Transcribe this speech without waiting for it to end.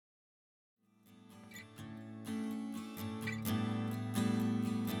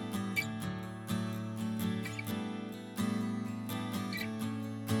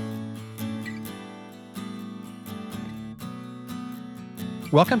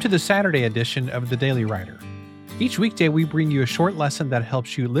Welcome to the Saturday edition of The Daily Writer. Each weekday, we bring you a short lesson that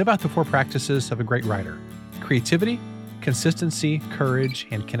helps you live out the four practices of a great writer: creativity, consistency, courage,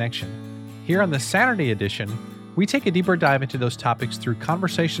 and connection. Here on the Saturday edition, we take a deeper dive into those topics through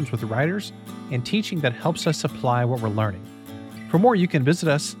conversations with writers and teaching that helps us apply what we're learning. For more, you can visit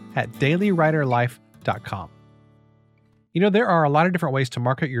us at dailywriterlife.com. You know, there are a lot of different ways to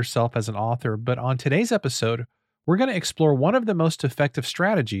market yourself as an author, but on today's episode, we're going to explore one of the most effective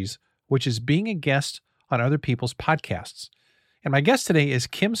strategies, which is being a guest on other people's podcasts. And my guest today is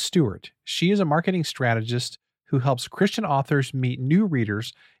Kim Stewart. She is a marketing strategist who helps Christian authors meet new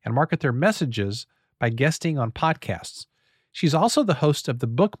readers and market their messages by guesting on podcasts. She's also the host of the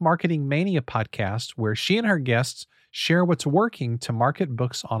Book Marketing Mania podcast, where she and her guests share what's working to market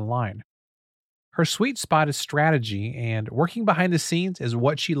books online. Her sweet spot is strategy, and working behind the scenes is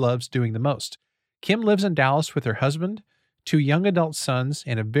what she loves doing the most. Kim lives in Dallas with her husband, two young adult sons,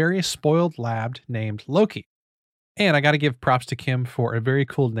 and a very spoiled lab named Loki. And I got to give props to Kim for a very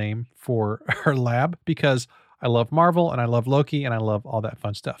cool name for her lab, because I love Marvel and I love Loki and I love all that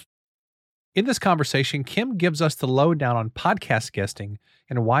fun stuff. In this conversation, Kim gives us the lowdown on podcast guesting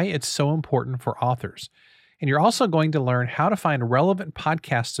and why it's so important for authors. And you're also going to learn how to find relevant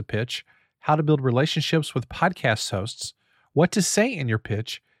podcasts to pitch, how to build relationships with podcast hosts, what to say in your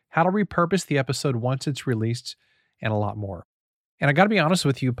pitch, how to repurpose the episode once it's released, and a lot more. And I got to be honest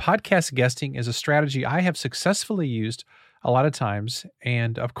with you, podcast guesting is a strategy I have successfully used a lot of times.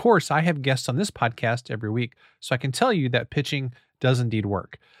 And of course, I have guests on this podcast every week, so I can tell you that pitching does indeed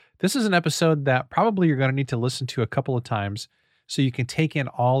work. This is an episode that probably you're going to need to listen to a couple of times so you can take in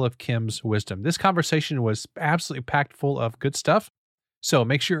all of Kim's wisdom. This conversation was absolutely packed full of good stuff. So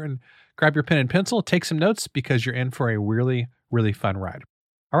make sure and grab your pen and pencil, take some notes, because you're in for a really, really fun ride.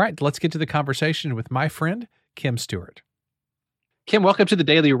 All right, let's get to the conversation with my friend, Kim Stewart. Kim, welcome to the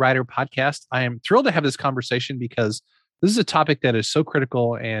Daily Writer podcast. I am thrilled to have this conversation because this is a topic that is so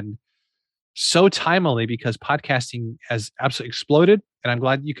critical and so timely, because podcasting has absolutely exploded. And I'm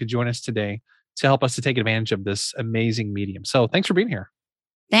glad you could join us today to help us to take advantage of this amazing medium. So thanks for being here.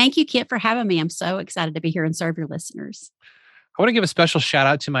 Thank you, Kit, for having me. I'm so excited to be here and serve your listeners. I want to give a special shout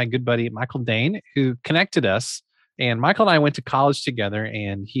out to my good buddy, Michael Dane, who connected us. And Michael and I went to college together,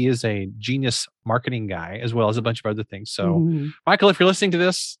 and he is a genius marketing guy, as well as a bunch of other things. So, Michael, if you're listening to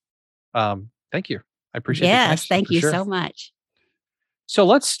this, thank you. I appreciate it. Yes, thank you so much. So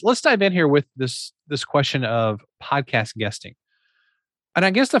let's dive in here with this question of podcast guesting. And I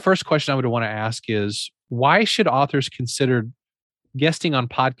guess the first question I would want to ask is, why should authors consider guesting on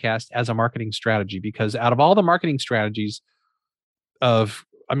podcasts as a marketing strategy? Because out of all the marketing strategies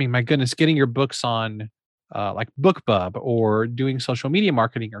my goodness, getting your books on like BookBub, or doing social media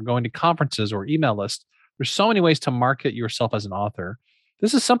marketing, or going to conferences or email lists, there's so many ways to market yourself as an author.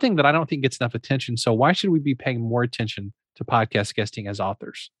 This is something that I don't think gets enough attention. So why should we be paying more attention to podcast guesting as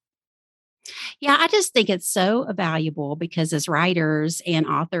authors? Yeah, I just think it's so valuable because as writers and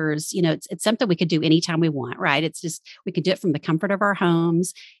authors, it's something we could do anytime we want, right? It's just, we could do it from the comfort of our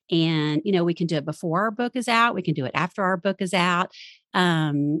homes, and, we can do it before our book is out. We can do it after our book is out.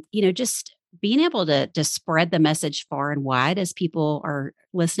 Just being able to spread the message far and wide as people are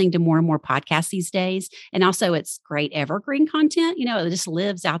listening to more and more podcasts these days. And also it's great evergreen content, it just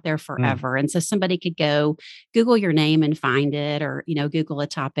lives out there forever. And so somebody could go Google your name and find it, or, Google a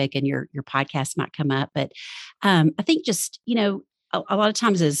topic and your podcast might come up. But I think just, a lot of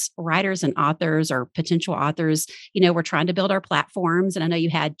times as writers and authors or potential authors, we're trying to build our platforms. And I know you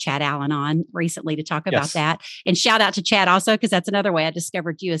had Chad Allen on recently to talk about that. And shout out to Chad also, because that's another way I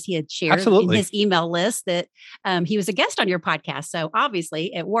discovered you, as he had shared in his email list that he was a guest on your podcast. So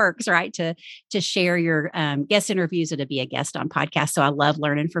obviously it works, right? To share your guest interviews or to be a guest on podcasts. So I love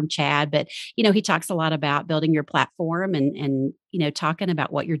learning from Chad, but, he talks a lot about building your platform and talking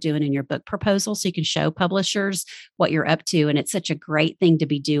about what you're doing in your book proposal, so you can show publishers what you're up to. And it's such a great thing to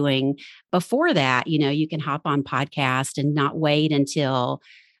be doing before that. You can hop on podcast and not wait until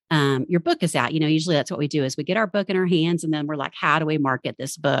your book is out. Usually that's what we do, is we get our book in our hands and then we're like, how do we market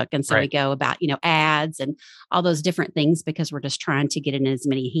this book? And so we go about, ads and all those different things, because we're just trying to get in as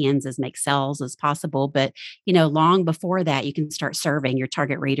many hands as make sales as possible. But, long before that, you can start serving your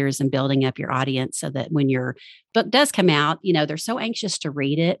target readers and building up your audience so that when your book does come out, they're so anxious to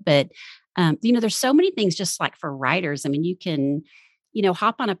read it. But, there's so many things, just like for writers. I mean, you can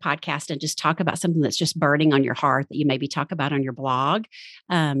hop on a podcast and just talk about something that's just burning on your heart that you maybe talk about on your blog.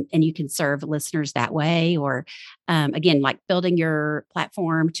 And you can serve listeners that way. Or again, like building your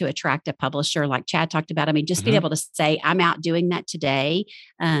platform to attract a publisher, like Chad talked about. I mean, just being able to say, I'm out doing that today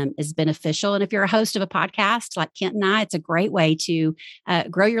is beneficial. And if you're a host of a podcast like Kent and I, it's a great way to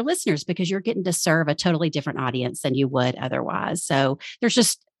grow your listeners because you're getting to serve a totally different audience than you would otherwise. So there's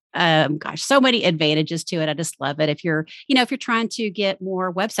just so many advantages to it. I just love it. If you're trying to get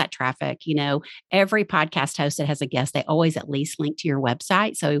more website traffic, every podcast host that has a guest, they always at least link to your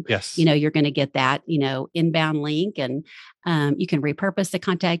website. So, Yes. you're going to get that, inbound link, and you can repurpose the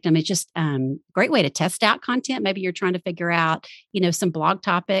contact. I mean, it's just great way to test out content. Maybe you're trying to figure out, some blog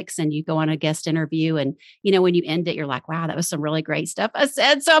topics, and you go on a guest interview, and, when you end it, you're like, wow, that was some really great stuff I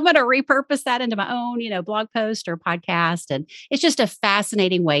said. So I'm going to repurpose that into my own, blog post or podcast. And it's just a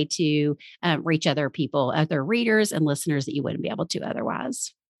fascinating way to reach other people, other readers and listeners that you wouldn't be able to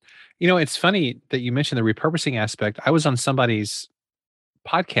otherwise. It's funny that you mentioned the repurposing aspect. I was on somebody's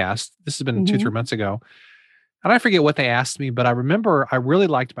podcast. This has been 2-3 months ago. And I forget what they asked me, but I remember I really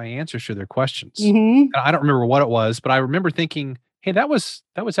liked my answers to their questions. And I don't remember what it was, but I remember thinking, hey, that was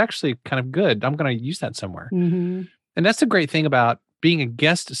actually kind of good. I'm going to use that somewhere. And that's the great thing about being a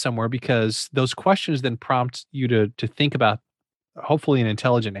guest somewhere, because those questions then prompt you to think about hopefully an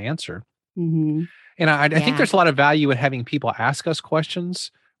intelligent answer. And I think there's a lot of value in having people ask us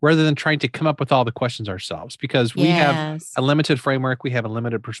questions rather than trying to come up with all the questions ourselves, because we have a limited framework, we have a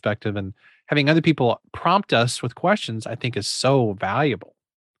limited perspective, and having other people prompt us with questions, I think, is so valuable.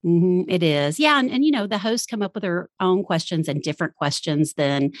 It is. Yeah. And, the hosts come up with their own questions and different questions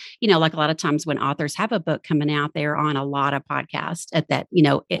than, like a lot of times when authors have a book coming out, they're on a lot of podcasts at that,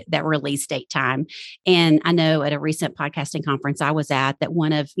 that release date time. And I know at a recent podcasting conference I was at, that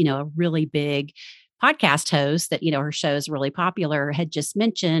one of, a really big podcast host that, her show is really popular, had just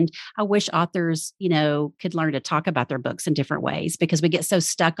mentioned, I wish authors, could learn to talk about their books in different ways, because we get so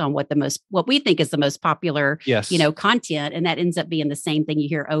stuck on what we think is the most popular, content. And that ends up being the same thing you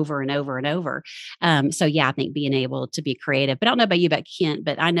hear over and over and over. So yeah, I think being able to be creative, but I don't know about you, about Kent,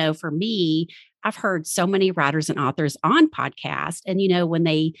 but I know for me, I've heard so many writers and authors on podcasts, and, when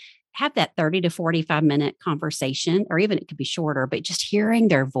they have that 30 to 45-minute conversation, or even it could be shorter, but just hearing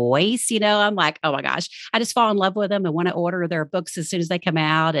their voice, I'm like, oh my gosh, I just fall in love with them and want to order their books as soon as they come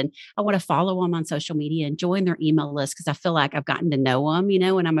out. And I want to follow them on social media and join their email list, because I feel like I've gotten to know them,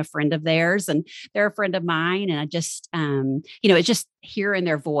 and I'm a friend of theirs and they're a friend of mine. And I just, it's just hearing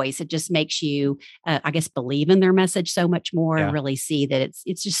their voice. It just makes you, I guess, believe in their message so much more, and really see that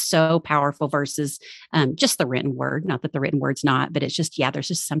it's just so powerful versus just the written word. Not that the written word's not, but it's just, there's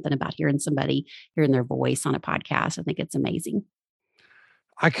just something about hearing their voice on a podcast. I think it's amazing.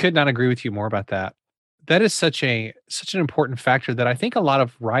 I could not agree with you more about that. That is such an important factor that I think a lot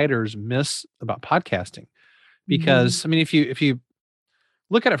of writers miss about podcasting. Because I mean, if you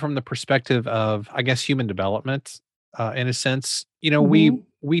look at it from the perspective of, I guess, human development, in a sense,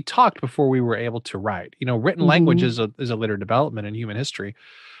 we talked before we were able to write. Written language is a later development in human history,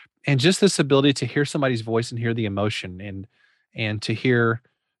 and just this ability to hear somebody's voice and hear the emotion and to hear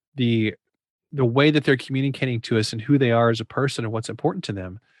the way that they're communicating to us and who they are as a person and what's important to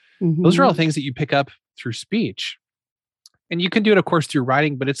them. Those are all things that you pick up through speech. And you can do it, of course, through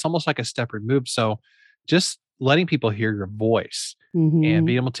writing, but it's almost like a step removed. So just letting people hear your voice and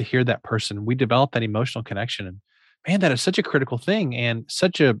being able to hear that person, we develop that emotional connection. And man, that is such a critical thing. And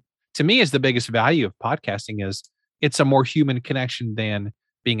to me, is the biggest value of podcasting is it's a more human connection than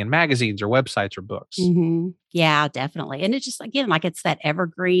being in magazines or websites or books. Yeah, definitely. And it's just, again, like it's that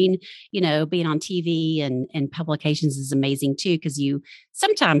evergreen, being on TV and publications is amazing too, because you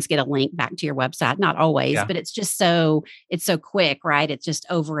sometimes get a link back to your website, not always, but it's just it's so quick, right? It's just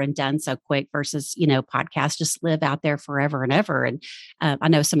over and done so quick versus, podcasts just live out there forever and ever. And I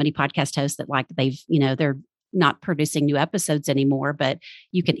know so many podcast hosts that they're not producing new episodes anymore, but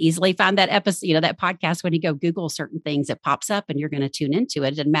you can easily find that episode, that podcast, when you go Google certain things, it pops up and you're going to tune into it.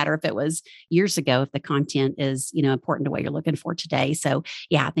 It doesn't matter if it was years ago, if the content is, important to what you're looking for today. So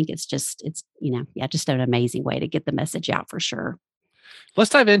yeah, I think it's just an amazing way to get the message out for sure.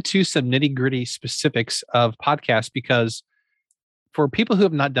 Let's dive into some nitty gritty specifics of podcasts, because for people who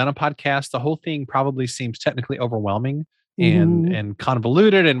have not done a podcast, the whole thing probably seems technically overwhelming and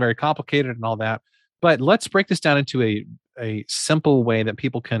convoluted and very complicated and all that. But let's break this down into a simple way that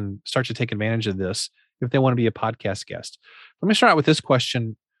people can start to take advantage of this if they want to be a podcast guest. Let me start out with this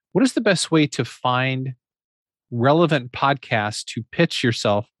question. What is the best way to find relevant podcasts to pitch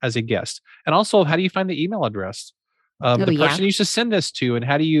yourself as a guest? And also, how do you find the email address of the person you should send this to? And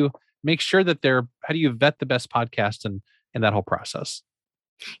how do you make sure that how do you vet the best podcast and that whole process?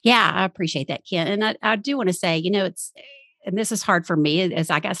 Yeah, I appreciate that, Ken. And I do want to say, and this is hard for me as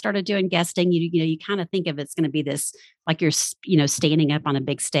I got started doing guesting. You kind of think of it's going to be this like you're, standing up on a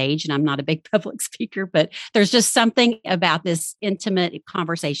big stage. And I'm not a big public speaker, but there's just something about this intimate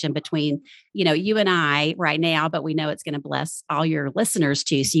conversation between, you and I right now, but we know it's going to bless all your listeners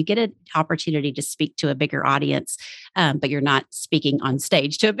too. So you get an opportunity to speak to a bigger audience, but you're not speaking on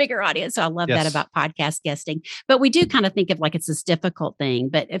stage to a bigger audience. So I love that Yes. about podcast guesting. But we do kind of think of like it's this difficult thing.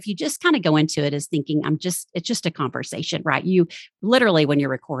 But if you just kind of go into it as thinking, it's just a conversation, right? You literally, when you're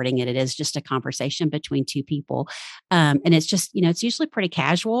recording it, it is just a conversation between two people. And it's just, it's usually pretty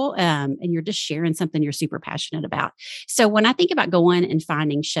casual. And you're just sharing something you're super passionate about. So when I think about going and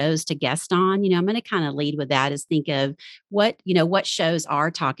finding shows to guest on, I'm going to kind of lead with that is think of what shows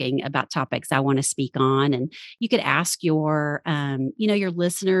are talking about topics I want to speak on. And you could ask your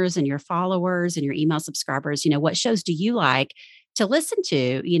listeners and your followers and your email subscribers, what shows do you like to listen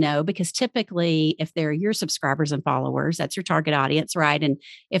to, because typically if they're your subscribers and followers, that's your target audience, right? And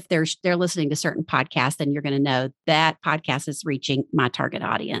if they're listening to certain podcasts, then you're going to know that podcast is reaching my target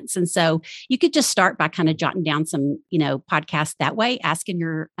audience. And so you could just start by kind of jotting down some, podcasts that way, asking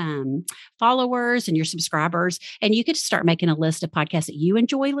your followers and your subscribers, and you could start making a list of podcasts that you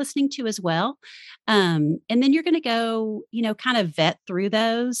enjoy listening to as well. And then you're going to go, kind of vet through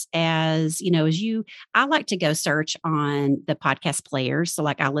those I like to go search on the podcast players. So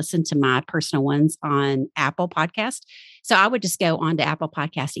like I listen to my personal ones on Apple Podcast. So I would just go on to Apple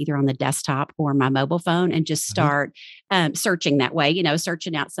Podcast either on the desktop or my mobile phone and just Mhm. start searching that way,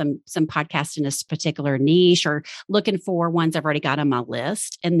 searching out some podcasts in this particular niche or looking for ones I've already got on my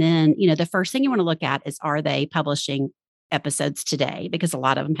list. And then, the first thing you want to look at is, are they publishing episodes today? Because a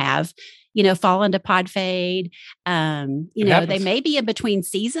lot of them have, fall into pod fade. It They happens. may be in between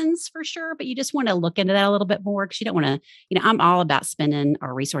seasons for sure, but you just want to look into that a little bit more because you don't want to, I'm all about spending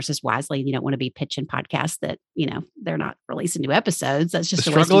our resources wisely. You don't want to be pitching podcasts that, they're not releasing new episodes. That's The just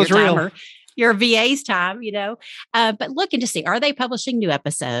a waste of struggle your is time real. or your VA's time, but look and to see, are they publishing new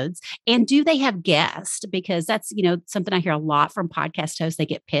episodes and do they have guests? Because that's, something I hear a lot from podcast hosts. They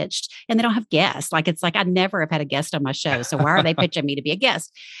get pitched and they don't have guests. It's like, I never have had a guest on my show. So why are they pitching me to be a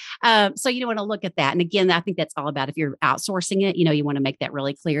guest? So you want to look at that. And again, I think that's all about if you're outsourcing it, you want to make that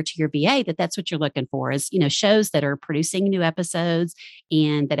really clear to your VA that that's what you're looking for is, shows that are producing new episodes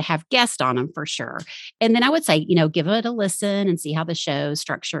and that have guests on them for sure. And then I would say, give it a listen and see how the show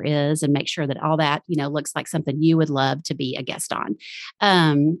structure is and make sure that all that, looks like something you would love to be a guest on.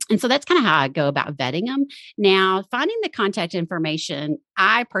 And so that's kind of how I go about vetting them. Now, finding the contact information,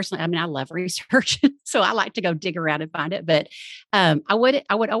 I personally, I love research. So I like to go dig around and find it. But I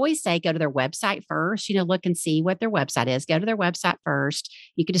would always say go to their website first, look and see what their website is. Go to their website first.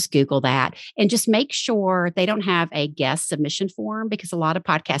 You could just Google that and just make sure they don't have a guest submission form because a lot of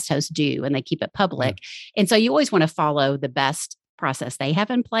podcast hosts do and they keep it public. And so you always want to follow the best process they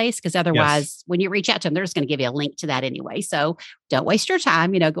have in place because Yes. otherwise when you reach out to them they're just going to give you a link to that anyway. So don't waste your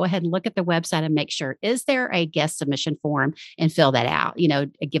time, go ahead and look at the website and make sure, is there a guest submission form, and fill that out,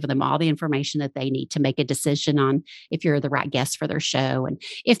 give them all the information that they need to make a decision on if you're the right guest for their show. And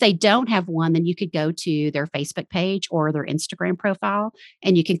if they don't have one, then you could go to their Facebook page or their Instagram profile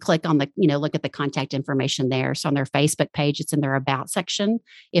and you can click on the, look at the contact information there. So on their Facebook page, it's in their about section.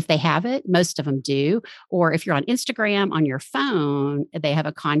 If they have it, most of them do. Or if you're on Instagram on your phone, they have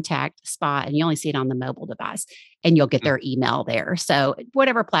a contact spot and you only see it on the mobile device and you'll get their email there. So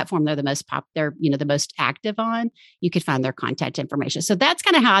whatever platform they're the most the most active on, you could find their contact information. So that's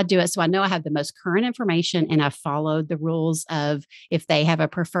kind of how I do it. So I know I have the most current information and I've followed the rules of if they have a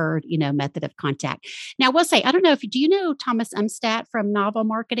preferred, method of contact. Now I will say, I don't know do you know Thomas Umstadt from Novel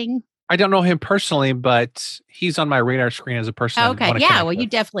Marketing? I don't know him personally, but he's on my radar screen as a person I Okay. want to Yeah. connect Well, you with.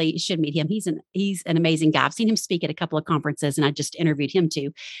 definitely should meet him. He's an amazing guy. I've seen him speak at a couple of conferences and I just interviewed him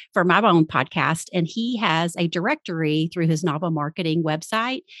too for my own podcast. And he has a directory through his novel marketing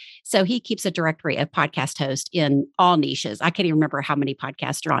website. So he keeps a directory of podcast hosts in all niches. I can't even remember how many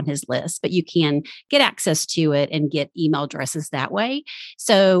podcasts are on his list, but you can get access to it and get email addresses that way.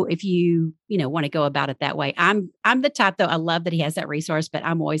 So if you, want to go about it that way, I'm the type though, I love that he has that resource, but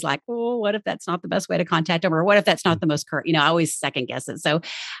I'm always like, oh, what if that's not the best way to contact him? Or what if that's not the most current, I always second guess it. So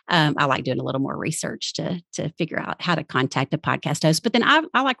I like doing a little more research to figure out how to contact a podcast host. But then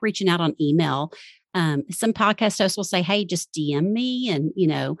I like reaching out on email. Some podcast hosts will say, hey, just DM me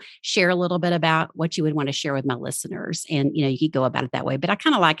and, share a little bit about what you would want to share with my listeners. And, you could go about it that way. But I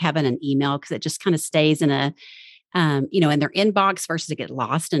kind of like having an email because it just kind of stays in in their inbox versus it get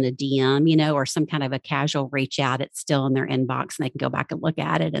lost in a DM, or some kind of a casual reach out. It's still in their inbox and they can go back and look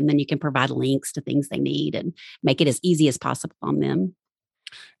at it. And then you can provide links to things they need and make it as easy as possible on them.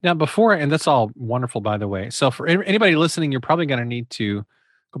 Now, before, and that's all wonderful, by the way. So, for anybody listening, you're probably going to need to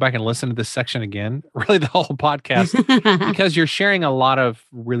go back and listen to this section again, really the whole podcast, because you're sharing a lot of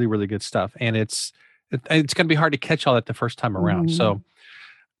really, really good stuff, and it's going to be hard to catch all that the first time around. Mhm. So,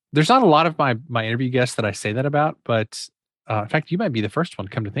 there's not a lot of my interview guests that I say that about, but in fact, you might be the first one.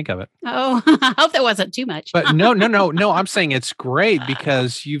 Come to think of it, Oh, I hope that wasn't too much. but no, no, no, no. I'm saying it's great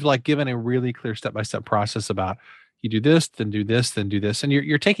because you've like given a really clear step by step process about you do this, then do this, then do this, and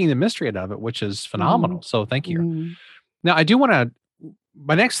you're taking the mystery out of it, which is phenomenal. Mhm. So thank you. Mhm. Now I do want to.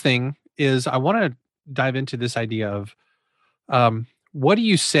 My next thing is I want to dive into this idea of what do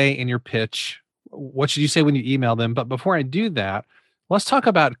you say in your pitch? What should you say when you email them? But before I do that, let's talk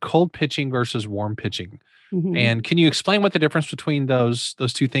about cold pitching versus warm pitching. Mhm. And can you explain what the difference between those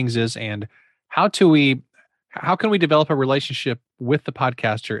two things is, and how do we how can we develop a relationship with the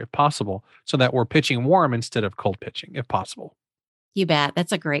podcaster if possible, so that we're pitching warm instead of cold pitching if possible? You bet.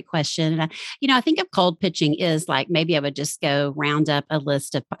 That's a great question. And I think of cold pitching is like maybe I would just go round up a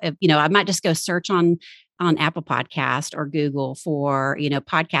list of I might just go search on Apple Podcast or Google for,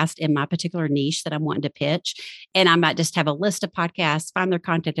 podcast in my particular niche that I'm wanting to pitch. And I might just have a list of podcasts, find their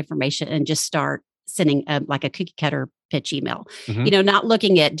contact information, and just start sending like a cookie cutter pitch email. Hmm. Not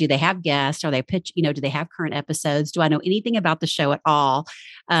looking at, do they have guests? Are they pitch, do they have current episodes? Do I know anything about the show at all?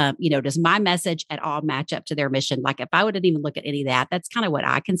 Does my message at all match up to their mission? Like if I wouldn't even look at any of that, that's kind of what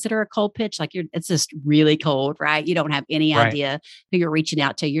I consider a cold pitch. Like it's just really cold, right? You don't have any Right. idea who you're reaching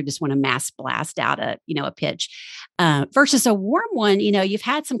out to. You just want to mass blast out a pitch. Versus a warm one, you've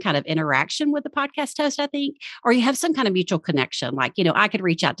had some kind of interaction with the podcast host, I think, or you have some kind of mutual connection. Like, I could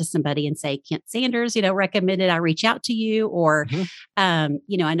reach out to somebody and say, Kent Sanders, recommended I reach out to you, or, Hmm.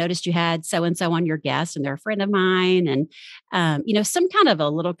 I noticed you had so-and-so on your guest and they're a friend of mine. And, some kind of a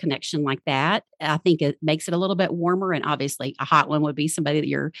little connection like that, I think it makes it a little bit warmer. And obviously a hot one would be somebody that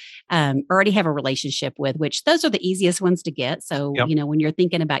you're already have a relationship with, which those are the easiest ones to get. So, Yep. when you're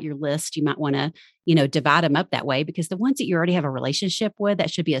thinking about your list, you might want to, divide them up that way, because the ones that you already have a relationship with,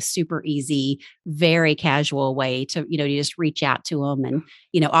 that should be a super easy, very casual way to, to just reach out to them and,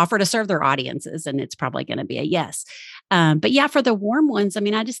 offer to serve their audiences. And it's probably going to be a yes. But yeah, for the warm ones, I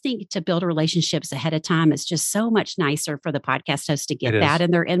mean, I just think to build relationships ahead of time, it's just so much nicer for the podcast host to It get that is.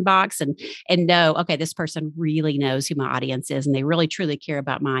 in their inbox and know, okay, this person really knows who my audience is and they really truly care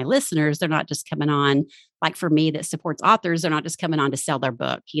about my listeners. They're not just coming on, like for me that supports authors, they're not just coming on to sell their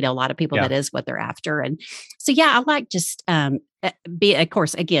book. A lot of people, Yeah. that is what they're after. And so, yeah, I like just of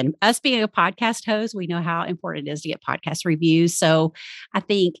course, again, us being a podcast host, we know how important it is to get podcast reviews. So I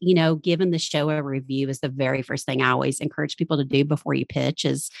think, giving the show a review is the very first thing I always encourage people to do before you pitch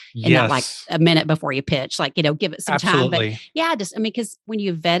is, and not like Yes. a minute before you pitch, like, give it some time. But Absolutely. yeah, because when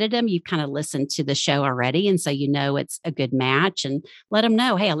you've vetted them, you've kind of listened to the show already. And so, it's a good match, and let them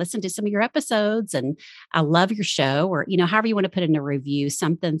know, hey, I listened to some of your episodes and I love your show, or, however you want to put in a review,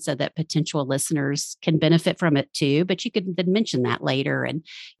 something so that potential listeners can benefit from it too. But you could then mention that later. And,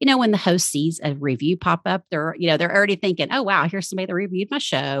 when the host sees a review pop up, they're already thinking, oh, wow, here's somebody that reviewed my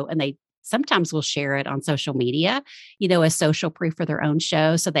show. And they sometimes will share it on social media, as social proof for their own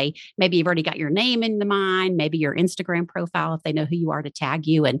show. So maybe you've already got your name in the mind, maybe your Instagram profile, if they know who you are, to tag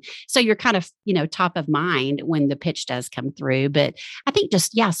you. And so you're kind of, top of mind when the pitch does come through. But I think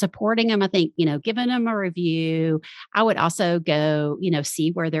just, yeah, supporting them, I think, giving them a review. I would also go,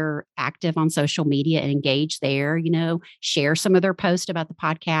 see where they're active on social media and engage there, share some of their posts about the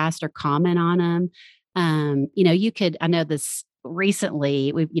podcast or comment on them. I know this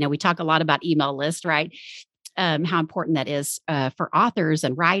recently, we talk a lot about email list, right? How important that is for authors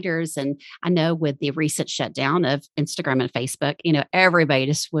and writers. And I know with the recent shutdown of Instagram and Facebook, everybody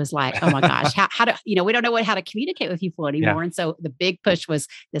just was like, oh my gosh, how do, we don't know how to communicate with people Yeah. anymore. And so the big push was,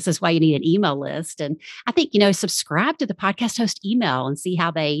 this is why you need an email list. And I think, subscribe to the podcast host email and see how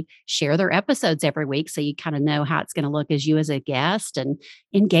they share their episodes every week. So you kind of know how it's going to look as you as a guest, and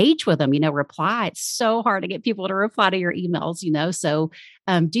engage with them, reply. It's so hard to get people to reply to your emails, so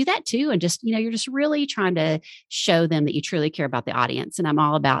do that too. And just, you're just really trying to show them that you truly care about the audience. And I'm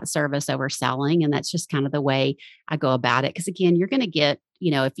all about service over selling. And that's just kind of the way I go about it. Because again, you're going to get,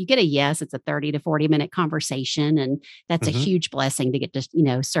 if you get a yes, it's a 30 to 40-minute conversation. And that's a Mhm. huge blessing to get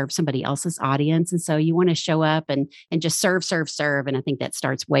to, serve somebody else's audience. And so you want to show up and just serve, serve, serve. And I think that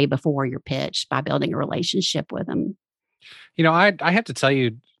starts way before your pitch by building a relationship with them. I have to tell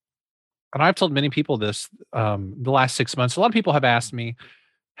you, and I've told many people this the last 6 months. A lot of people have asked me,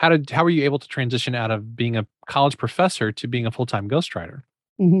 how were you able to transition out of being a college professor to being a full-time ghostwriter?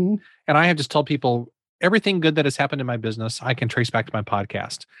 Mm-hmm. And I have just told people everything good that has happened in my business, I can trace back to my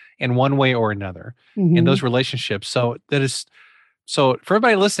podcast in one way or another, in Mm-hmm. those relationships. So So for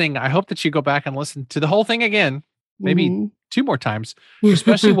everybody listening, I hope that you go back and listen to the whole thing again, maybe Mhm. 2 more times,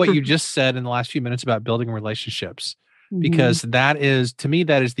 especially what you just said in the last few minutes about building relationships, Mhm. because that is, to me,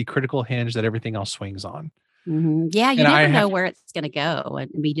 that is the critical hinge that everything else swings on. Mhm. Yeah, you And I never have know where it's gonna go, and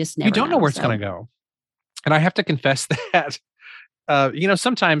we just You never don't know know, where it's so gonna go. And I have to confess that,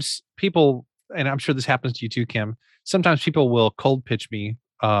 sometimes people, and I'm sure this happens to you too, Kim, sometimes people will cold pitch me,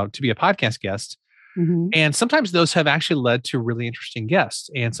 to be a podcast guest, Mhm. and sometimes those have actually led to really interesting guests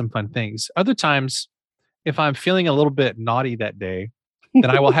and some fun things. Other times, if I'm feeling a little bit naughty that day, then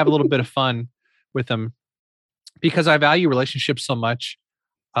I will have a little bit of fun with them because I value relationships so much.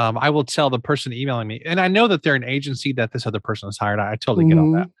 I will tell the person emailing me, and I know that they're an agency that this other person has hired. I totally get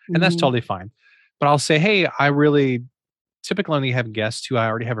all that, Mhm. and that's Mhm. totally fine. But I'll say, hey, I really typically only have guests who I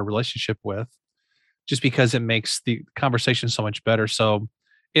already have a relationship with, just because it makes the conversation so much better. So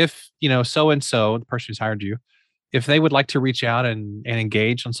if so and so, the person who's hired you, if they would like to reach out and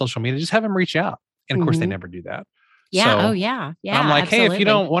engage on social media, just have them reach out. And of course, they Mhm. never do that. Yeah, oh, So yeah. I'm Yeah, like, hey, if you absolutely.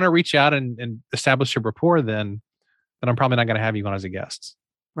 don't want to reach out and establish a rapport, then I'm probably not going to have you on as a guest.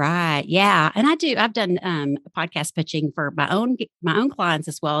 Right. Yeah. And I've done podcast pitching for my own clients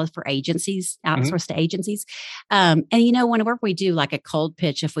as well as for agencies, Mhm. outsourced to agencies. And whenever we do like a cold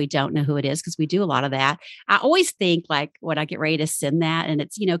pitch, if we don't know who it is, because we do a lot of that, I always think like when I get ready to send that, and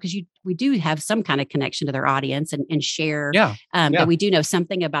it's, because we do have some kind of connection to their audience and share Yeah. that Yeah. we do know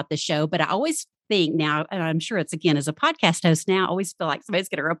something about the show. But I always think now, and I'm sure it's again as a podcast host now, I always feel like somebody's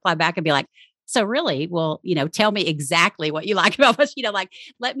gonna reply back and be like, so really, well, tell me exactly what you like about us, like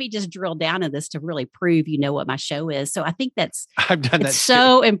let me just drill down in this to really prove you know what my show is. So I think I've done it's that too.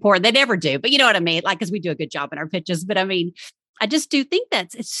 so important. They never do, but you know what I mean? Like, because we do a good job in our pitches. But I mean, I just do think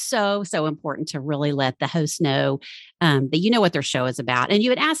it's so, so important to really let the host know that you know what their show is about. And you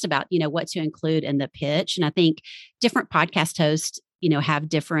had asked about, what to include in the pitch. And I think different podcast hosts, have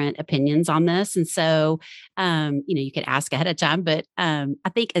different opinions on this. And so, you could ask ahead of time, but I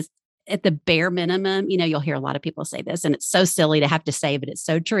think as at the bare minimum, you'll hear a lot of people say this, and it's so silly to have to say, but it's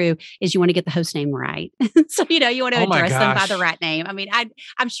so true, is you want to get the host name right. So, you want to Oh my address them by the gosh. right name. I mean,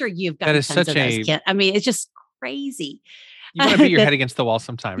 I'm sure you've That gotten is tons such of those, a Kent. I mean, it's just crazy. You wanna beat your That head against the wall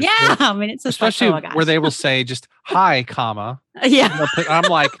sometimes, yeah, I mean, it's just like, especially oh my where gosh. they will say just, "Hi, comma," Yeah. I'm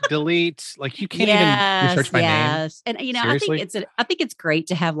like, "Delete," like, you can't even Yes, research my name? yes. And Seriously? I think it's great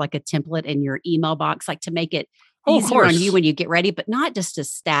to have like a template in your email box, like to make it Oh, of easier on you course. when you get ready, but not just a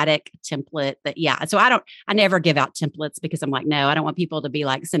static template that yeah. So I never give out templates because I'm like, no, I don't want people to be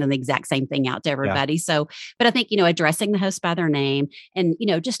like sending the exact same thing out to Yeah. everybody. So, but I think, addressing the host by their name and,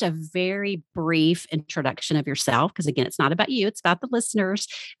 just a very brief introduction of yourself. Cause again, it's not about you, it's about the listeners,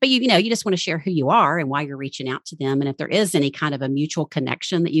 but you just want to share who you are and why you're reaching out to them. And if there is any kind of a mutual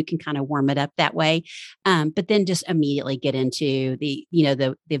connection that you can kind of warm it up that way. But then just immediately get into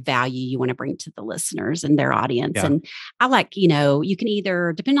the value you want to bring to the listeners and their audience. Yeah. And I like, you can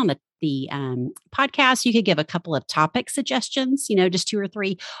either depend on the podcast, you could give a couple of topic suggestions, just 2 or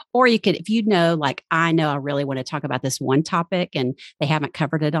 3, or you could, if like, I know I really want to talk about this one topic and they haven't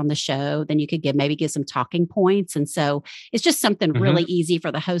covered it on the show, then you could maybe give some talking points. And so it's just something Mhm. really easy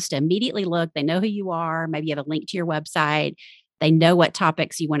for the host to immediately look. They know who you are. Maybe you have a link to your website. They know what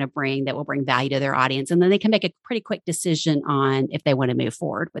topics you want to bring that will bring value to their audience. And then they can make a pretty quick decision on if they want to move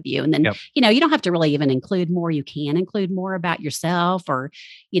forward with you. And then, Yep. you don't have to really even include more. You can include more about yourself or,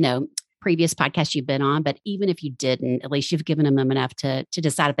 previous podcasts you've been on. But even if you didn't, at least you've given them enough to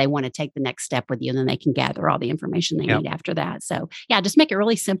decide if they want to take the next step with you. And then they can gather all the information they Yep. need after that. So yeah, just make it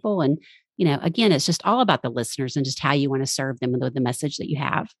really simple. And, again, it's just all about the listeners and just how you want to serve them with the message that you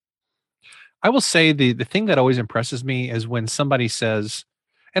have. I will say the thing that always impresses me is when somebody says,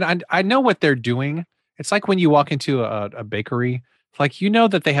 and I know what they're doing. It's like when you walk into a bakery, like,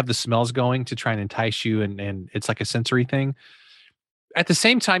 that they have the smells going to try and entice you, and it's like a sensory thing. At the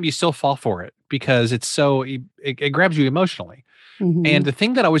same time, you still fall for it because it's so it grabs you emotionally. And Mhm. the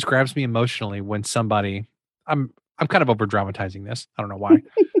thing that always grabs me emotionally when somebody, I'm kind of over dramatizing this. I don't know why.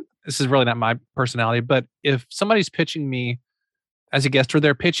 This is really not my personality, but if somebody's pitching me as a guest or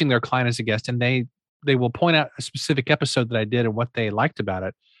they're pitching their client as a guest and they will point out a specific episode that I did and what they liked about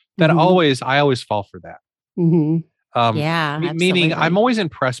it, Mhm. I always fall for that. Mhm. Yeah, Meaning I'm absolutely. always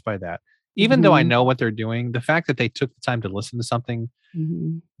impressed by that. Even though I Mhm. know what they're doing, the fact that they took the time to listen to something,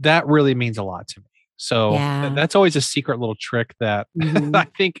 Mhm. that really means a lot to me. So Yeah. that's always a secret little trick that I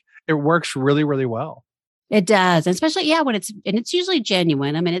Mhm. think it works really, really well. It does, and especially when it's usually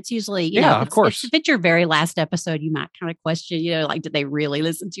genuine. I mean, it's usually Yeah, of course. if it's your very last episode, you might kind of question, like, did they really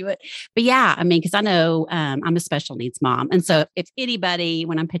listen to it? But yeah, I mean, because I know I'm a special needs mom, and so if anybody,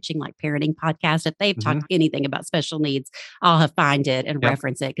 when I'm pitching like parenting podcasts, if they've Hmm. talked anything about special needs, I'll have find it and Yep.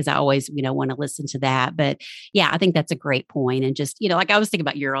 reference it because I always want to listen to that. But yeah, I think that's a great point, and just like I was thinking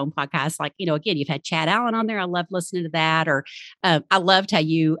about your own podcast, like again, you've had Chad Allen on there. I love listening to that, or I loved how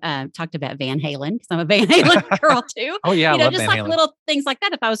you talked about Van Halen because I'm a Van Halen girl too. Oh yeah, I love Just Van like Halen. little things like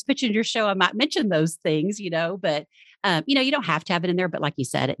that. If I was pitching your show, I might mention those things, but you don't have to have it in there. But like you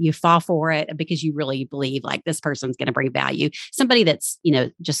said, you fall for it because you really believe like this person's going to bring value. Somebody that's,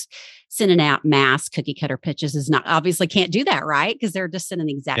 just sending out mass cookie cutter pitches is not obviously can't do that, right? Because they're just sending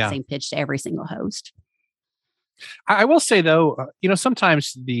the exact Yeah. same pitch to every single host. I will say though,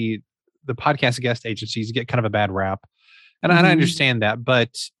 sometimes the podcast guest agencies get kind of a bad rap. And I Mhm. understand that, but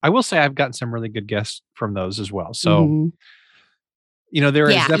I will say I've gotten some really good guests from those as well. So, Mhm. there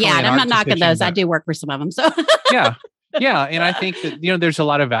is Yeah, definitely and an I'm art not to knocking pitching those. I that. do work for some of them, so Yeah. Yeah. And I think that, there's a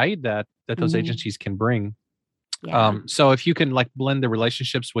lot of value that those Mhm. agencies can bring. Yeah. So if you can like blend the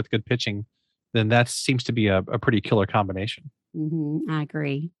relationships with good pitching, then that seems to be a pretty killer combination. I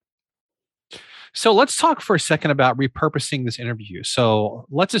agree. So let's talk for a second about repurposing this interview. So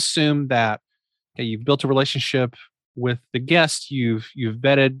let's assume that you've built a relationship with the guest, you've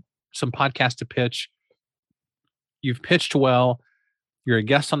vetted some podcast to pitch, you've pitched well, you're a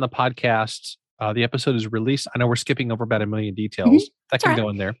guest on the podcast, the episode is released. I know we're skipping over about a million Mhm. details that That's all can right. go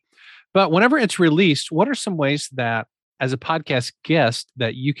in there, but whenever it's released, what are some ways that, as a podcast guest,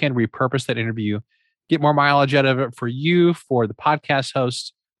 that you can repurpose that interview, get more mileage out of it for you, for the podcast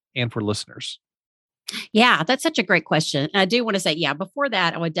host, and for listeners? Yeah, that's such a great question. And I do want to say, before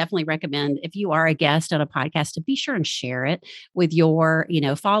that, I would definitely recommend if you are a guest on a podcast to be sure and share it with your,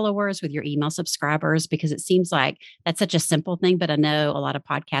 followers, with your email subscribers, because it seems like that's such a simple thing. But I know a lot of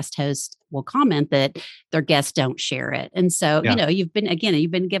podcast hosts will comment that their guests don't share it. And so, Yeah. you've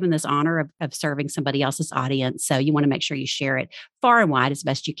been given this honor of serving somebody else's audience. So you want to make sure you share it far and wide as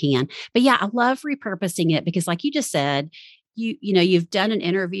best you can. But yeah, I love repurposing it because like you just said, you've done an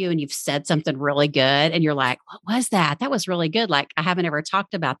interview and you've said something really good and you're like, what was that? That was really good. Like I haven't ever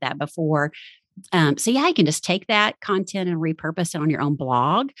talked about that before. So yeah, you can just take that content and repurpose it on your own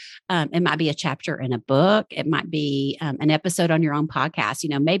blog. It might be a chapter in a book. It might be an episode on your own podcast.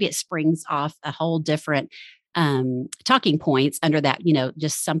 Maybe it springs off a whole different talking points under that,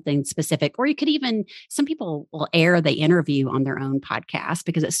 just something specific. Or you could even, some people will air the interview on their own podcast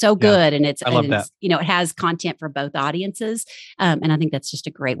because it's so Yeah. good and I love that. it has content for both audiences. And I think that's just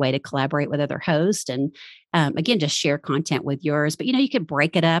a great way to collaborate with other hosts and again, just share content with yours. But you could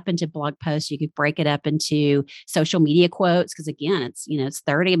break it up into blog posts. You could break it up into social media quotes because again, it's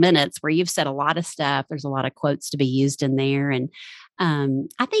 30 minutes where you've said a lot of stuff. There's a lot of quotes to be used in there, and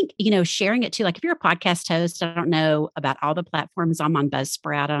I think, sharing it too, like if you're a podcast host, I don't know about all the platforms. I'm on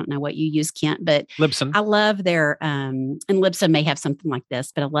Buzzsprout. I don't know what you use, Kent, but Libsyn. I love their, and Libsyn may have something like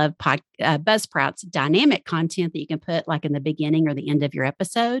this, but I love Buzzsprout's dynamic content that you can put like in the beginning or the end of your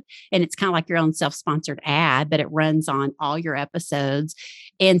episode. And it's kind of like your own self-sponsored ad, but it runs on all your episodes.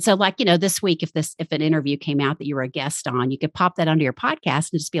 And so like, this week, if an interview came out that you were a guest on, you could pop that onto your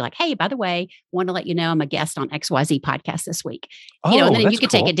podcast and just be like, hey, by the way, want to let you know I'm a guest on XYZ podcast this week. And then that's you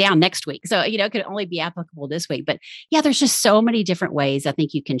could cool. take it down next week. So, it could only be applicable this week. But yeah, there's just so many different ways I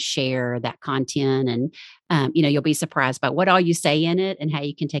think you can share that content. And, you'll be surprised by what all you say in it and how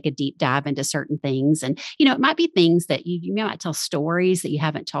you can take a deep dive into certain things. And, it might be things that you might tell stories that you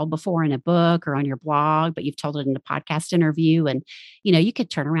haven't told before in a book or on your blog, but you've told it in a podcast interview. And, you could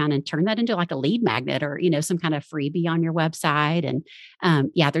turn around and turn that into like a lead magnet or, some kind of freebie on your website. And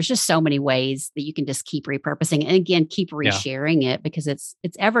there's just so many ways that you can just keep repurposing and again, keep resharing it because it's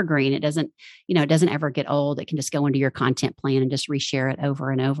evergreen. It doesn't ever get old. It can just go into your content plan and just reshare it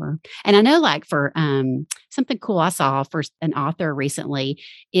over and over. And I know like for something cool I saw for an author recently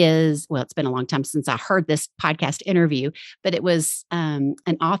is, well, it's been a long time since I heard this podcast interview, but it was an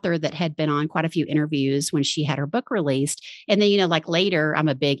author that had been on quite a few interviews when she had her book released. And then, like later, I'm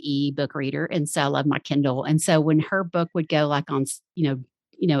a big e-book reader. And so I love my Kindle. And so when her book would go like on,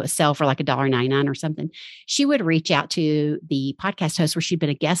 a sale for like $1.99 or something, she would reach out to the podcast host where she'd been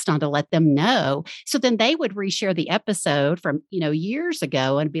a guest on to let them know. So then they would reshare the episode from, years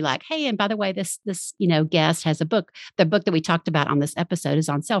ago and be like, hey, and by the way, this guest has a book. The book that we talked about on this episode is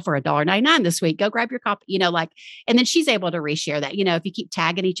on sale for $1.99 this week. Go grab your copy, and then she's able to reshare that. If you keep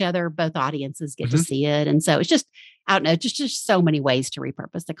tagging each other, both audiences get to see it. And so it's just, I don't know, just so many ways to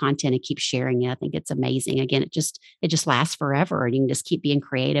repurpose the content and keep sharing it. I think it's amazing. Again, it just lasts forever and you can just keep being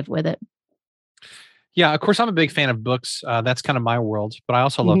creative with it. Yeah, of course, I'm a big fan of books. That's kind of my world, but I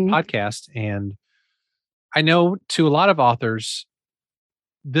also love Hmm. podcasts. And I know to a lot of authors,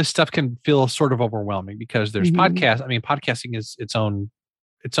 this stuff can feel sort of overwhelming because there's Hmm. podcasts. I mean, podcasting is its own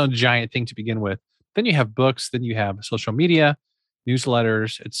giant thing to begin with. Then you have books, then you have social media,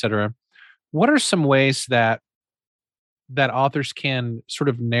 newsletters, etc. What are some ways that authors can sort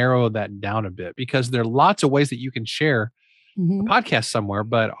of narrow that down a bit? Because there are lots of ways that you can share a Hmm. podcast somewhere,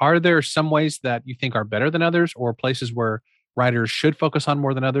 but are there some ways that you think are better than others or places where writers should focus on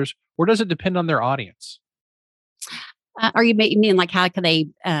more than others? Or does it depend on their audience? Are you mean like how can they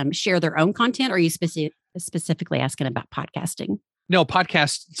share their own content? Or are you specifically asking about podcasting? No,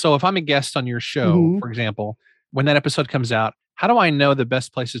 podcasts. So if I'm a guest on your show, Hmm. for example, when that episode comes out, how do I know the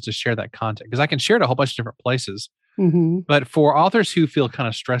best places to share that content? Because I can share it a whole bunch of different places. Hmm. But for authors who feel kind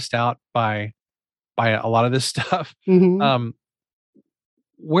of stressed out by a lot of this stuff, Hmm. um,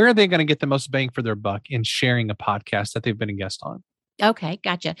 where are they going to get the most bang for their buck in sharing a podcast that they've been a guest on? Okay,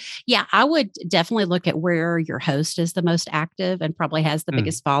 gotcha. Yeah, I would definitely look at where your host is the most active and probably has the Mm,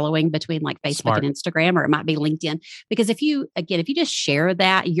 biggest following between like Facebook and smart. Instagram, or it might be LinkedIn. Because if you just share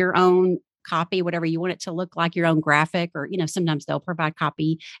that, your own copy, whatever you want it to look like, your own graphic, or, sometimes they'll provide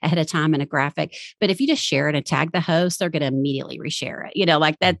copy ahead of time and a graphic. But if you just share it and tag the host, they're going to immediately reshare it.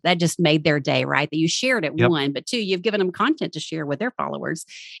 Like Mm, that just made their day, right? That you shared it, yep. one, but two, you've given them content to share with their followers.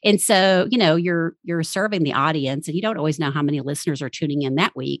 And so, you're serving the audience, and you don't always know how many listeners are tuning in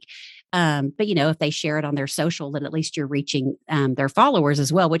that week. But if they share it on their social, then at least you're reaching their followers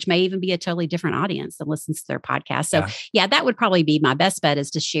as well, which may even be a totally different audience that listens to their podcast. So Yeah. yeah, that would probably be my best bet, is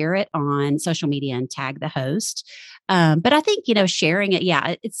to share it on social media and tag the host. But I think, sharing it,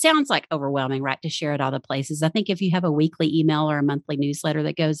 yeah, it sounds like overwhelming, right? To share it all the places. I think if you have a weekly email or a monthly newsletter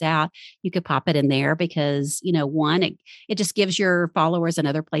that goes out, you could pop it in there because, one, it just gives your followers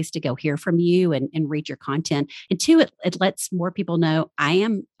another place to go hear from you and read your content. And two, it lets more people know I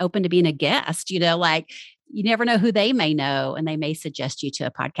am open to being a guest, like you never know who they may know, and they may suggest you to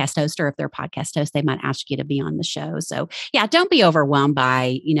a podcast host, or if they're a podcast host, they might ask you to be on the show. So yeah, don't be overwhelmed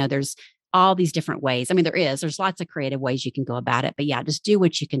by, there's all these different ways. I mean, there's lots of creative ways you can go about it, but yeah, just do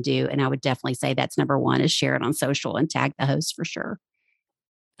what you can do. And I would definitely say that's number one, is share it on social and tag the host for sure.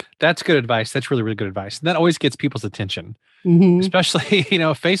 That's good advice. That's really, really good advice. And that always gets people's attention, Hmm. especially,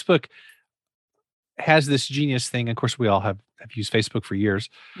 Facebook has this genius thing. Of course, we all have used Facebook for years.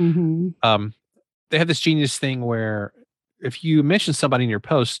 Hmm. Um, they have this genius thing where if you mention somebody in your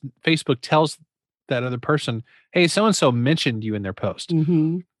post, Facebook tells that other person, hey, so and so mentioned you in their post.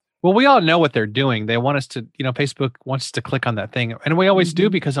 Hmm. Well, we all know what they're doing. They want us to, Facebook wants us to click on that thing. And we always do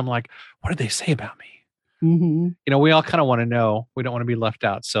Hmm. because I'm like, what did they say about me? Hmm. We all kind of want to know. We don't want to be left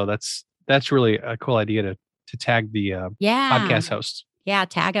out. So that's really a cool idea to tag the Yeah. podcast hosts. Yeah,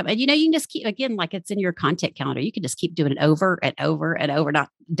 tag them. And you can just keep, again, like it's in your content calendar. You can just keep doing it over and over and over, not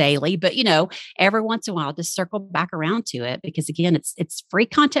daily, but every once in a while, just circle back around to it, because again, it's free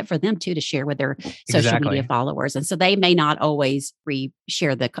content for them too to share with their social media Exactly. followers. And so they may not always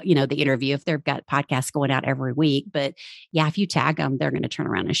re-share the interview if they've got podcasts going out every week. But yeah, if you tag them, they're going to turn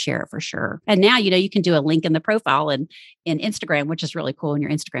around and share it for sure. And now, you can do a link in the profile and in Instagram, which is really cool in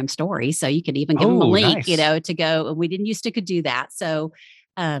your Instagram story. So you can even give them a Oh, link, nice. to go. And we didn't used to could do that. So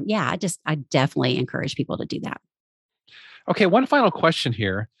yeah, I definitely encourage people to do that. Okay, one final question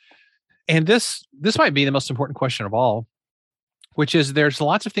here. And this might be the most important question of all, which is there's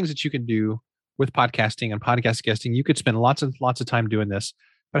lots of things that you can do with podcasting and podcast guesting. You could spend lots of time doing this.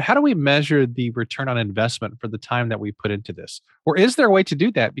 But how do we measure the return on investment for the time that we put into this? Or is there a way to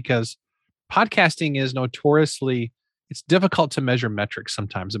do that? Because podcasting is notoriously it's difficult to measure metrics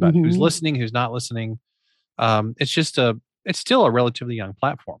sometimes about who's Hmm. listening, who's not listening. It's still a relatively young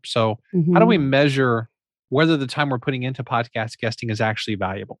platform. So how do we Hmm. measure whether the time we're putting into podcast guesting is actually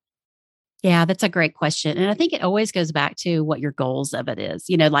valuable? Yeah, that's a great question. And I think it always goes back to what your goals of it is.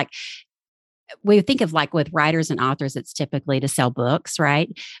 Like we think of, like with writers and authors, it's typically to sell books, right?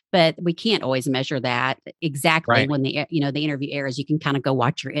 But we can't always measure that exactly Right. when the interview airs. You can kind of go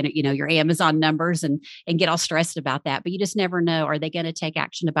watch your Amazon numbers and get all stressed about that, but you just never know. Are they going to take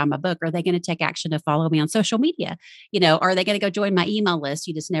action to buy my book? Are they going to take action to follow me on social media? Are they going to go join my email list?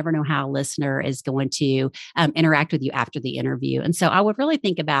 You just never know how a listener is going to interact with you after the interview. And so I would really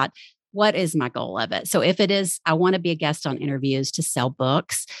think about what is my goal of it? So if it is, I want to be a guest on interviews to sell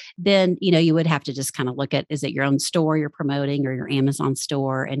books, then, you would have to just kind of look at, is it your own store you're promoting or your Amazon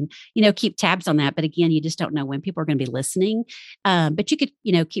store, and, keep tabs on that. But again, you just don't know when people are going to be listening. But you could,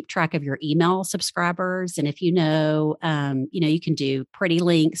 keep track of your email subscribers. And if you can do pretty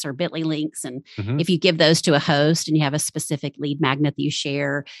links or bit.ly links. And Mhm. if you give those to a host and you have a specific lead magnet that you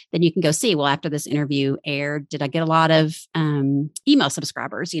share, then you can go see, well, after this interview aired, did I get a lot of email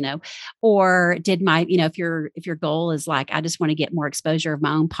subscribers, or did my, if your goal is like, I just want to get more exposure of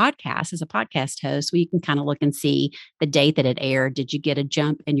my own podcast as a podcast host, well, you can kind of look and see the date that it aired. Did you get a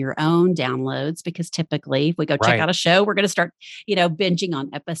jump in your own downloads? Because typically if we go check Right. out a show, we're going to start, binging on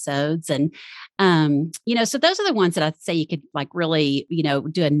episodes. And, so those are the ones that I'd say you could like really,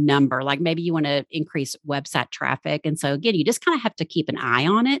 do a number, like maybe you want to increase website traffic. And so again, you just kind of have to keep an eye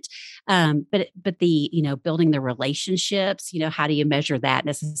on it. But the, building the relationships, how do you measure that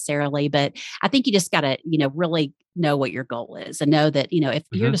necessarily? But I think you just got to, really know what your goal is and know that, if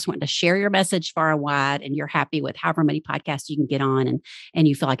you're Mhm. just wanting to share your message far and wide and you're happy with however many podcasts you can get on, and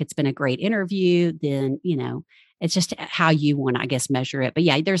you feel like it's been a great interview, then, it's just how you want to, I guess, measure it. But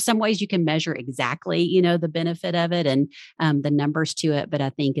yeah, there's some ways you can measure exactly, the benefit of it and the numbers to it. But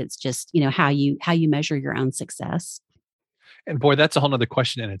I think it's just, how you measure your own success. And boy, that's a whole nother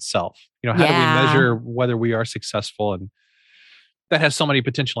question in itself. How do we Yeah. measure whether we are successful? And that has so many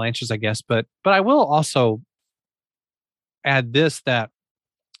potential answers, I guess. But I will also add this, that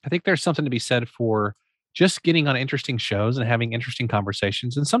I think there's something to be said for just getting on interesting shows and having interesting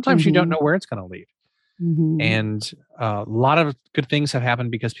conversations. And sometimes you don't Hmm. know where it's going to lead. Hmm. And a lot of good things have happened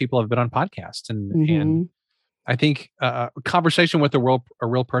because people have been on podcasts. And Hmm. I think a conversation with a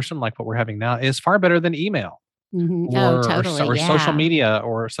real person like what we're having now is far better than email Hmm. Oh, totally. or social Yeah. media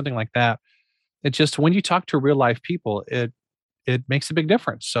or something like that. It just, when you talk to real life people, it makes a big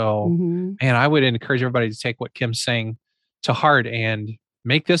difference. So, Hmm. and I would encourage everybody to take what Kim's saying to heart and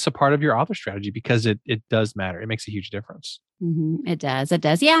make this a part of your author strategy, because it does matter. It makes a huge difference. It does. It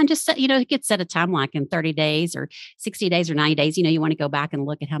does. Yeah. And just, you could set a time like in 30 days or 60 days or 90 days. You want to go back and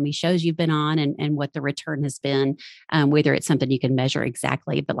look at how many shows you've been on and what the return has been, whether it's something you can measure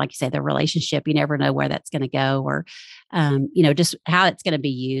exactly. But like you say, the relationship, you never know where that's going to go, or, just how it's going to be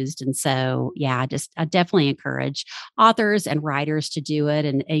used. And so, yeah, I definitely encourage authors and writers to do it.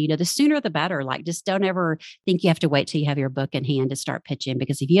 And the sooner the better. Like, just don't ever think you have to wait till you have your book in hand to start pitching,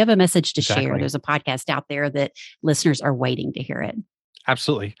 because if you have a message to share, Exactly. there's a podcast out there that listeners are waiting to hear it.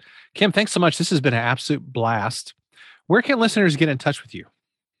 Absolutely. Kim, thanks so much. This has been an absolute blast. Where can listeners get in touch with you?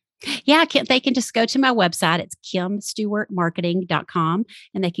 Yeah, they can just go to my website. It's kimstewartmarketing.com,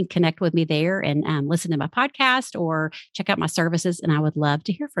 and they can connect with me there and listen to my podcast or check out my services. And I would love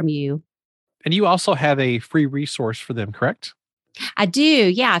to hear from you. And you also have a free resource for them, correct? I do.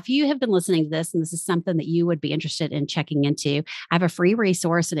 Yeah. If you have been listening to this and this is something that you would be interested in checking into, I have a free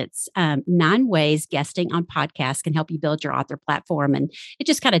resource, and it's 9 ways guesting on podcasts can help you build your author platform. And it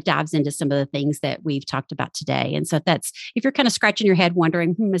just kind of dives into some of the things that we've talked about today. And so if you're kind of scratching your head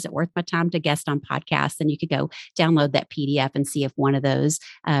wondering, is it worth my time to guest on podcasts? Then you could go download that PDF and see if one of those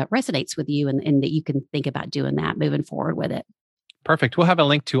resonates with you, and that you can think about doing that moving forward with it. Perfect. We'll have a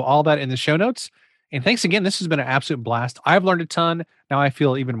link to all that in the show notes. And thanks again. This has been an absolute blast. I've learned a ton. Now I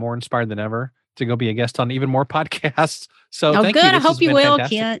feel even more inspired than ever to go be a guest on even more podcasts. So Oh, thank good. you. I This has hope you been will,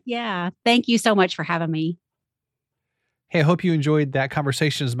 fantastic. Kent. Yeah. Thank you so much for having me. Hey, I hope you enjoyed that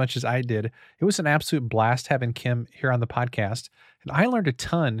conversation as much as I did. It was an absolute blast having Kim here on the podcast. And I learned a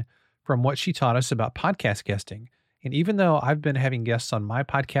ton from what she taught us about podcast guesting. And even though I've been having guests on my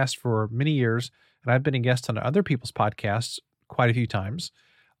podcast for many years, and I've been a guest on other people's podcasts quite a few times,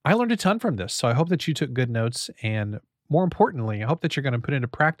 I learned a ton from this. So I hope that you took good notes. And more importantly, I hope that you're going to put into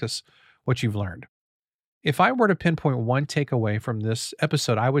practice what you've learned. If I were to pinpoint one takeaway from this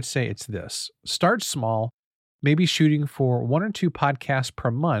episode, I would say it's this: start small, maybe shooting for 1 or 2 podcasts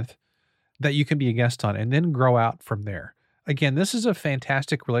per month that you can be a guest on, and then grow out from there. Again, this is a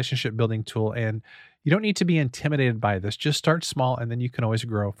fantastic relationship building tool, and you don't need to be intimidated by this. Just start small, and then you can always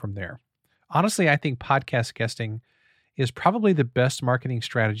grow from there. Honestly, I think podcast guesting is probably the best marketing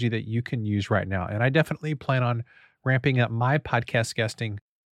strategy that you can use right now. And I definitely plan on ramping up my podcast guesting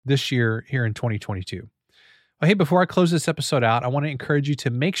this year here in 2022. Well, hey, before I close this episode out, I want to encourage you to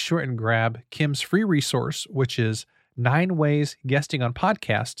make sure and grab Kim's free resource, which is 9 Ways Guesting on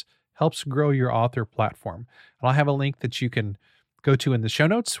Podcasts Helps Grow Your Author Platform. And I'll have a link that you can go to in the show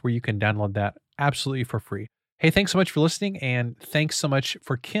notes where you can download that absolutely for free. Hey, thanks so much for listening. And thanks so much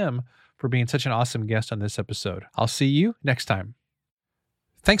for Kim for being such an awesome guest on this episode. I'll see you next time.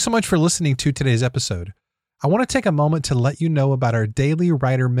 Thanks so much for listening to today's episode. I want to take a moment to let you know about our Daily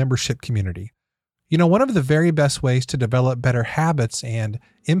Writer membership community. One of the very best ways to develop better habits and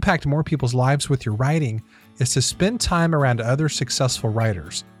impact more people's lives with your writing is to spend time around other successful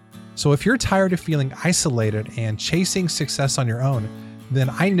writers. So if you're tired of feeling isolated and chasing success on your own,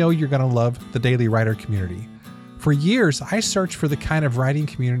 then I know you're going to love the Daily Writer community. For years, I searched for the kind of writing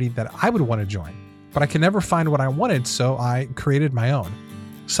community that I would want to join, but I could never find what I wanted, so I created my own.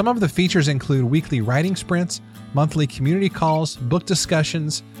 Some of the features include weekly writing sprints, monthly community calls, book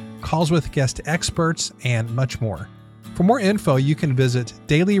discussions, calls with guest experts, and much more. For more info, you can visit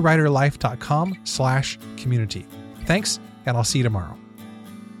dailywriterlife.com/community. Thanks, and I'll see you tomorrow.